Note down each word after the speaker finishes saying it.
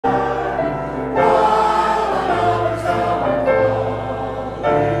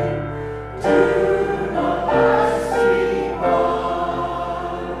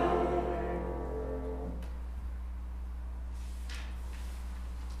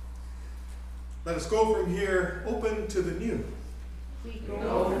Let us go from here open to the new. We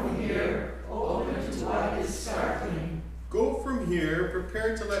go from here open to what is startling. Go from here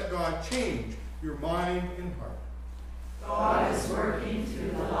prepared to let God change your mind and heart. God is working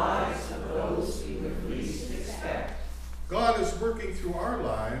through the lives of those we would least expect. God is working through our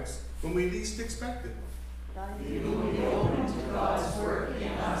lives when we least expect it. We will be open to God's work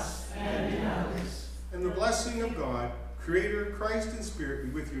in us and in others. And the blessing of God, Creator, Christ, and Spirit be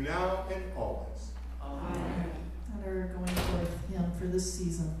with you now and always. Amen. And our going forth hymn for this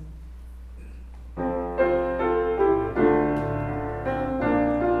season.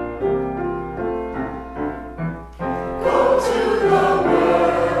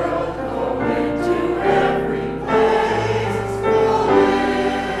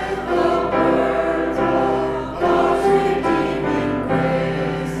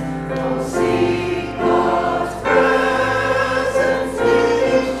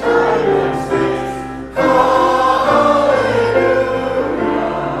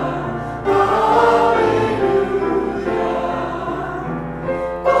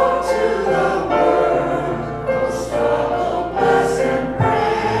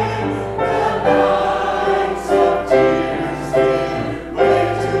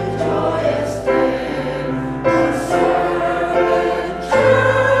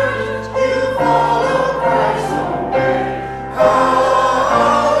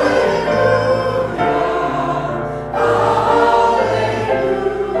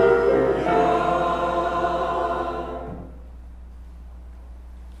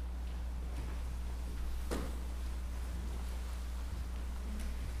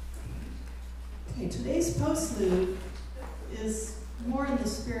 Okay, today's postlude is more in the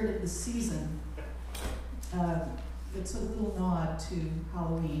spirit of the season. It's a little nod to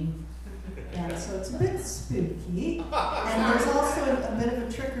Halloween, and so it's a bit spooky. And there's also a bit of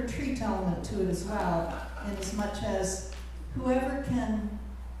a trick-or-treat element to it as well, in as much as whoever can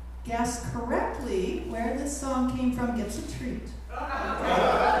guess correctly where this song came from gets a treat.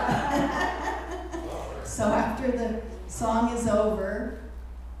 So after the song is over,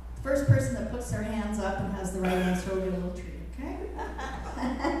 the first person that puts their hands up and has the right answer will get a little treat, okay?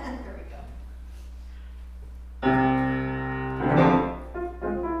 Here we go.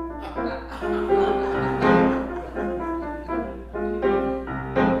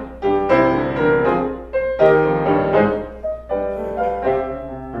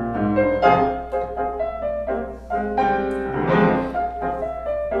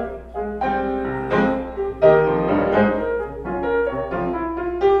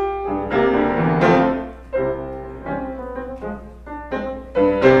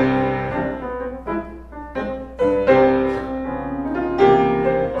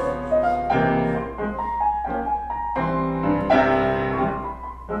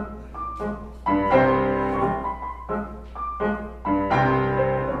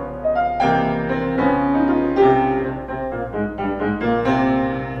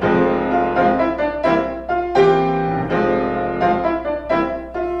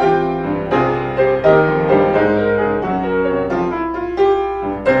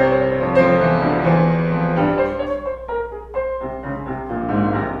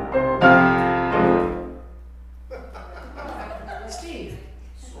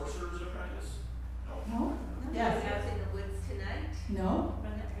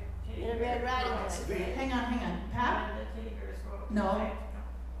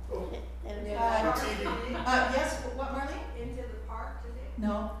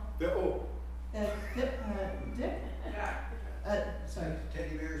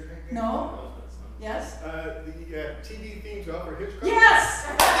 TV theme to Alfred Hitchcock? Yes!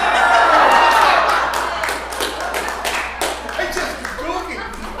 I just was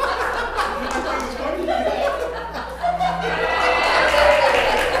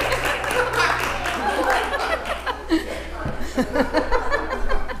joking.